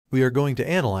We are going to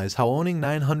analyze how owning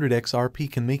 900 XRP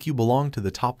can make you belong to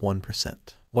the top 1%.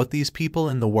 What these people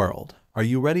in the world. Are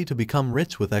you ready to become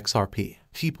rich with XRP?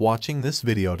 Keep watching this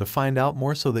video to find out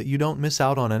more so that you don't miss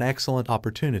out on an excellent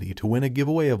opportunity to win a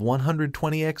giveaway of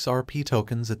 120 XRP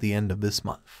tokens at the end of this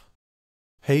month.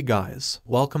 Hey guys,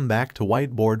 welcome back to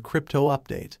Whiteboard Crypto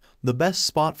Update, the best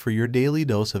spot for your daily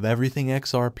dose of everything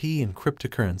XRP and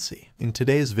cryptocurrency. In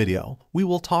today's video, we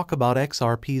will talk about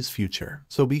XRP's future,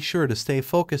 so be sure to stay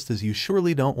focused as you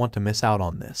surely don't want to miss out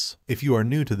on this. If you are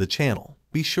new to the channel,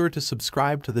 be sure to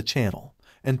subscribe to the channel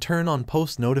and turn on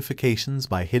post notifications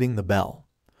by hitting the bell,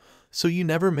 so you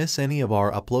never miss any of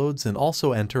our uploads, and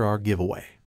also enter our giveaway.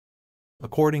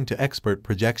 According to expert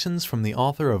projections from the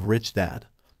author of Rich Dad,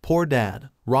 Poor Dad,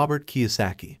 Robert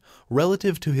Kiyosaki,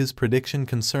 relative to his prediction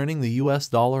concerning the US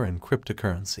dollar and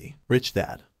cryptocurrency. Rich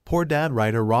Dad, Poor Dad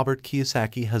writer Robert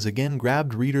Kiyosaki has again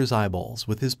grabbed readers' eyeballs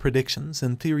with his predictions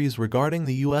and theories regarding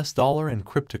the US dollar and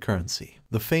cryptocurrency.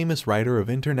 The famous writer of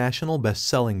international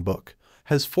best-selling book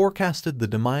has forecasted the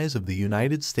demise of the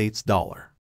United States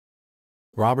dollar.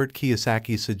 Robert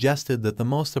Kiyosaki suggested that the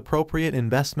most appropriate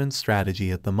investment strategy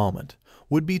at the moment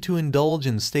would be to indulge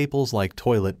in staples like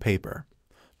toilet paper,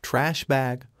 trash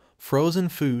bag, frozen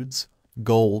foods,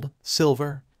 gold,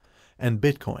 silver, and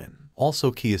Bitcoin. Also,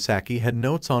 Kiyosaki had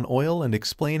notes on oil and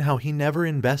explained how he never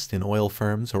invests in oil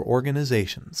firms or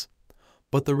organizations,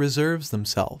 but the reserves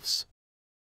themselves.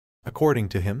 According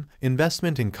to him,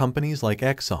 investment in companies like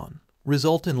Exxon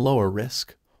result in lower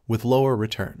risk, with lower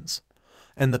returns.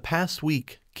 And the past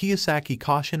week, Kiyosaki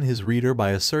cautioned his reader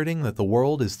by asserting that the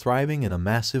world is thriving in a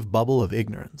massive bubble of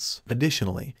ignorance.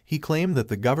 Additionally, he claimed that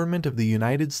the government of the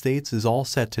United States is all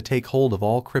set to take hold of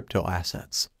all crypto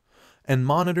assets, and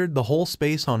monitored the whole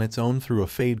space on its own through a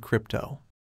fade crypto.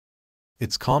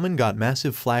 It's common got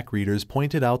massive flack. Readers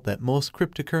pointed out that most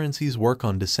cryptocurrencies work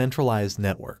on decentralized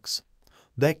networks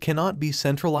that cannot be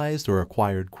centralized or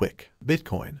acquired quick.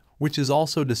 Bitcoin, which is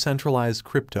also decentralized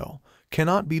crypto,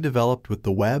 cannot be developed with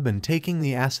the web and taking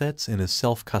the assets in as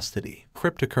self-custody.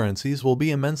 Cryptocurrencies will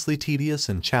be immensely tedious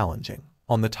and challenging.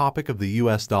 On the topic of the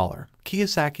US dollar,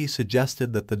 Kiyosaki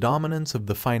suggested that the dominance of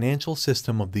the financial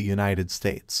system of the United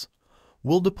States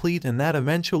will deplete, and that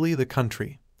eventually the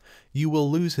country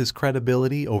will lose his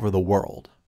credibility over the world.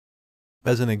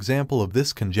 As an example of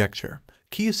this conjecture,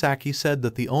 Kiyosaki said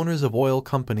that the owners of oil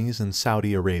companies in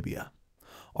Saudi Arabia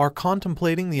are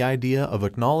contemplating the idea of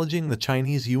acknowledging the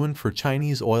Chinese yuan for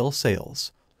Chinese oil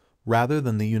sales, rather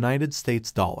than the United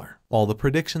States dollar. While the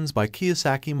predictions by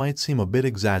Kiyosaki might seem a bit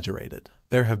exaggerated,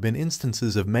 there have been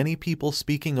instances of many people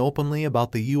speaking openly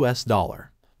about the US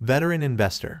dollar. Veteran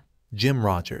investor Jim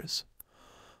Rogers,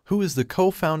 who is the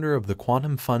co-founder of the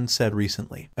Quantum Fund, said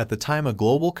recently, "At the time a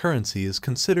global currency is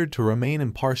considered to remain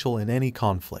impartial in any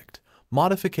conflict,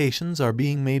 modifications are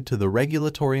being made to the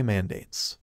regulatory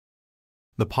mandates."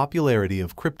 The popularity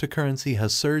of cryptocurrency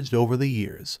has surged over the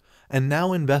years, and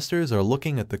now investors are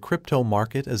looking at the crypto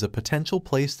market as a potential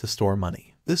place to store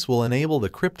money. This will enable the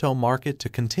crypto market to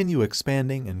continue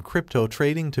expanding and crypto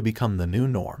trading to become the new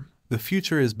norm. The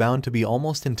future is bound to be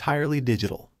almost entirely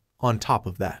digital. On top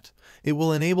of that, it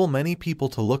will enable many people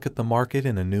to look at the market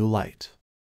in a new light.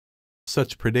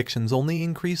 Such predictions only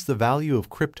increase the value of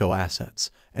crypto assets,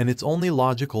 and it's only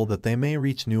logical that they may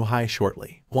reach new highs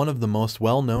shortly. One of the most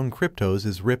well-known cryptos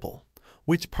is Ripple,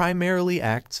 which primarily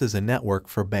acts as a network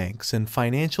for banks and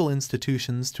financial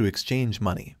institutions to exchange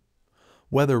money.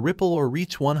 Whether Ripple will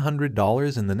reach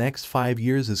 $100 in the next 5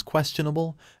 years is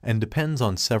questionable and depends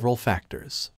on several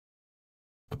factors.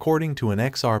 According to an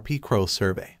XRP Crow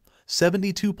survey,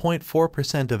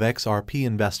 72.4% of XRP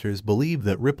investors believe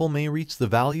that Ripple may reach the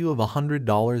value of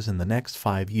 $100 in the next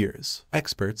 5 years.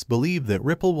 Experts believe that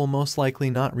Ripple will most likely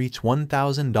not reach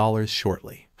 $1,000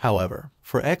 shortly. However,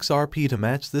 for XRP to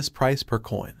match this price per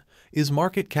coin, its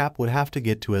market cap would have to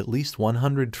get to at least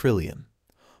 100 trillion,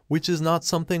 which is not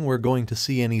something we're going to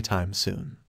see anytime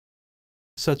soon.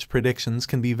 Such predictions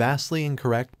can be vastly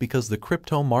incorrect because the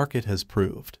crypto market has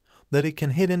proved that it can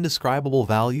hit indescribable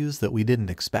values that we didn't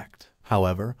expect.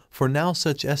 However, for now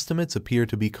such estimates appear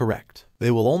to be correct.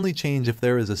 They will only change if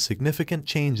there is a significant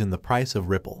change in the price of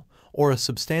Ripple or a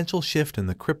substantial shift in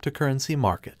the cryptocurrency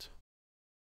market.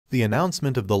 The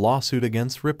announcement of the lawsuit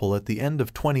against Ripple at the end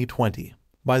of 2020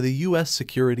 by the US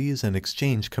Securities and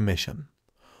Exchange Commission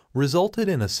resulted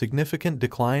in a significant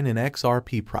decline in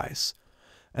XRP price,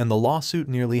 and the lawsuit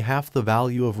nearly half the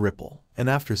value of Ripple. And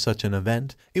after such an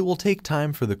event, it will take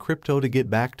time for the crypto to get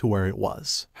back to where it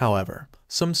was. However,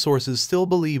 some sources still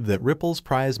believe that Ripple's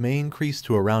price may increase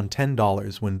to around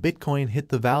 $10 when Bitcoin hit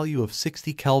the value of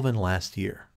 60 Kelvin last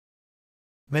year.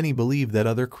 Many believe that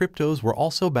other cryptos were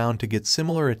also bound to get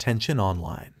similar attention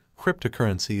online.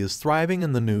 Cryptocurrency is thriving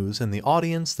in the news and the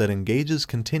audience that engages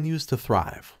continues to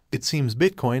thrive. It seems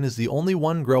Bitcoin is the only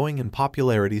one growing in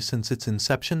popularity since its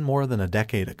inception more than a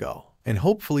decade ago, and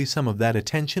hopefully some of that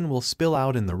attention will spill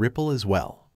out in the Ripple as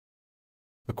well.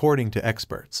 According to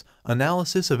experts,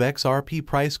 analysis of XRP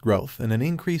price growth and an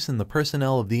increase in the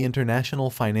personnel of the international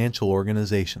financial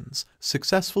organizations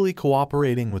successfully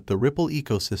cooperating with the Ripple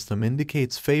ecosystem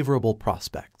indicates favorable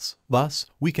prospects. Thus,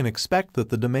 we can expect that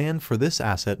the demand for this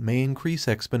asset may increase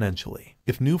exponentially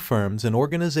if new firms and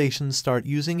organizations start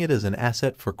using it as an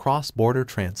asset for cross-border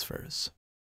transfers.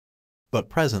 But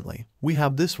presently, we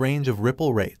have this range of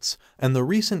Ripple rates, and the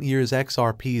recent years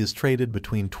XRP is traded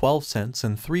between 12 cents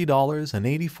and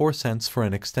 $3.84 for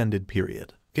an extended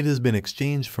period. It has been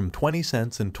exchanged from 20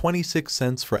 cents and 26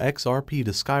 cents for XRP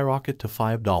to skyrocket to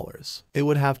 $5. It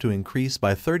would have to increase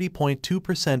by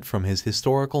 30.2% from his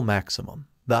historical maximum.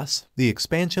 Thus, the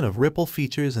expansion of Ripple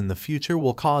features in the future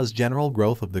will cause general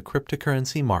growth of the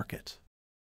cryptocurrency market.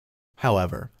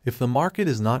 However, if the market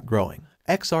is not growing,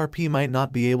 XRP might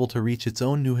not be able to reach its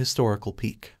own new historical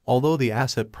peak. Although the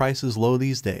asset price is low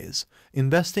these days,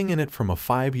 investing in it from a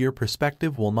 5-year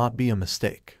perspective will not be a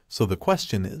mistake. So the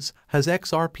question is, has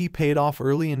XRP paid off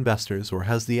early investors or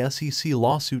has the SEC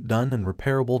lawsuit done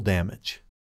irreparable damage?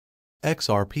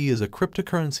 XRP is a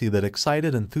cryptocurrency that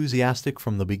excited enthusiastic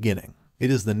from the beginning. It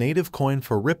is the native coin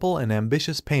for Ripple, an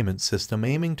ambitious payment system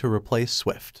aiming to replace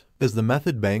SWIFT. As the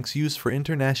method banks use for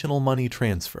international money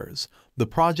transfers, the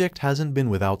project hasn't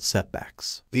been without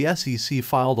setbacks. The SEC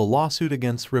filed a lawsuit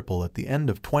against Ripple at the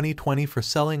end of 2020 for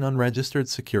selling unregistered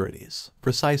securities,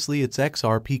 precisely its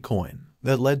XRP coin,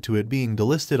 that led to it being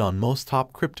delisted on most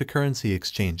top cryptocurrency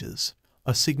exchanges.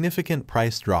 A significant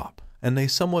price drop, and a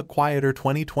somewhat quieter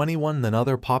 2021 than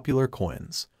other popular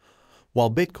coins. While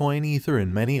Bitcoin, Ether,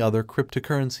 and many other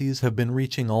cryptocurrencies have been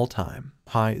reaching all-time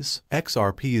highs,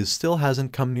 XRP still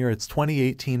hasn't come near its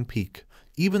 2018 peak,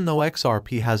 even though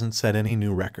XRP hasn't set any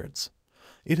new records.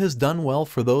 It has done well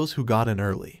for those who got in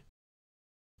early.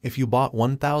 If you bought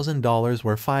 $1,000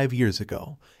 worth 5 years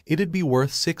ago, it'd be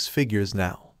worth 6 figures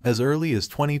now. As early as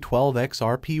 2012,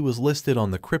 XRP was listed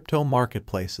on the crypto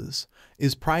marketplaces.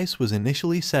 Its price was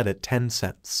initially set at 10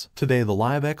 cents. Today, the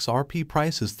live XRP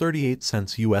price is 38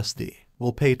 cents USD.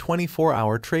 Will pay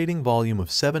 24-hour trading volume of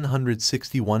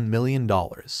 $761 million.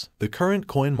 The current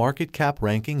coin market cap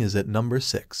ranking is at number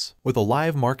 6, with a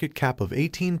live market cap of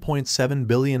 $18.7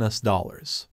 billion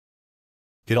US.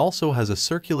 It also has a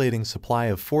circulating supply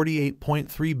of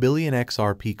 48.3 billion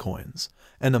XRP coins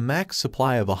and a max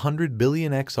supply of 100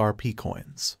 billion XRP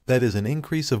coins. That is an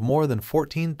increase of more than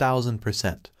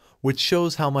 14,000%, which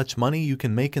shows how much money you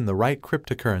can make in the right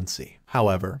cryptocurrency.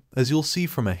 However, as you'll see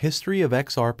from a history of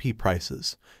XRP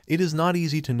prices, it is not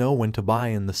easy to know when to buy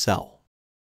and sell.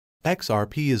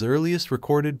 XRP's earliest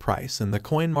recorded price in the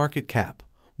coin market cap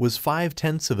was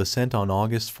 0.5 cents on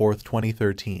August 4,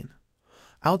 2013.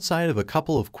 Outside of a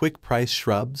couple of quick price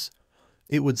shrubs,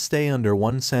 it would stay under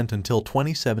 1 cent until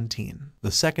 2017.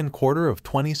 The second quarter of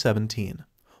 2017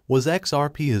 was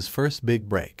XRP's first big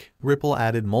break. Ripple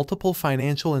added multiple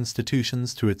financial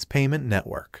institutions to its payment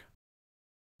network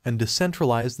and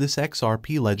decentralized this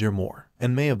XRP ledger more.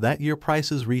 In May of that year,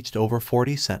 prices reached over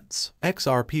 40 cents.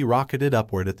 XRP rocketed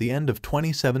upward at the end of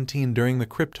 2017 during the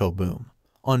crypto boom.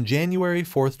 On January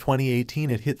 4, 2018,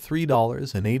 it hit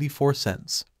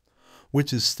 $3.84.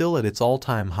 Which is still at its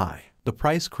all-time high. The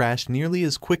price crashed nearly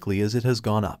as quickly as it has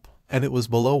gone up, and it was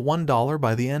below $1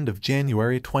 by the end of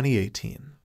January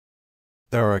 2018.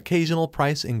 There are occasional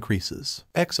price increases.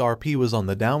 XRP was on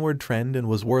the downward trend and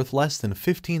was worth less than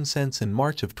 15 cents in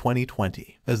March of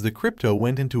 2020. As the crypto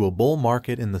went into a bull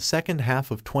market in the second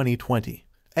half of 2020,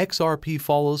 XRP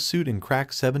follows suit and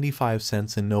cracked 75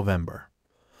 cents in November.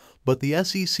 But the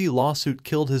SEC lawsuit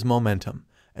killed his momentum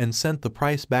and sent the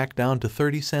price back down to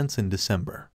 30 cents in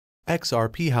December.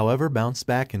 XRP, however, bounced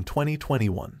back in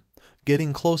 2021,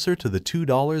 getting closer to the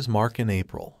 $2 mark in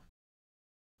April.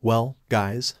 Well,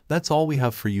 guys, that's all we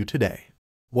have for you today.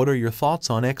 What are your thoughts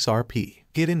on XRP?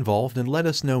 Get involved and let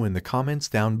us know in the comments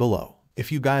down below.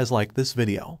 If you guys like this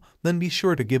video, then be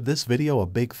sure to give this video a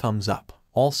big thumbs up.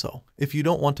 Also, if you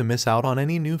don't want to miss out on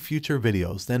any new future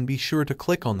videos, then be sure to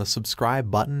click on the subscribe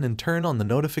button and turn on the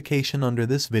notification under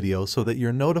this video so that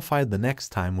you're notified the next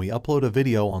time we upload a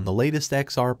video on the latest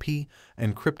XRP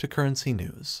and cryptocurrency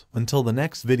news. Until the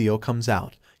next video comes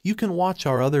out, you can watch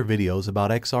our other videos about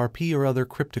XRP or other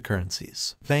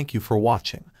cryptocurrencies. Thank you for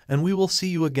watching, and we will see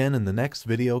you again in the next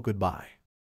video. Goodbye.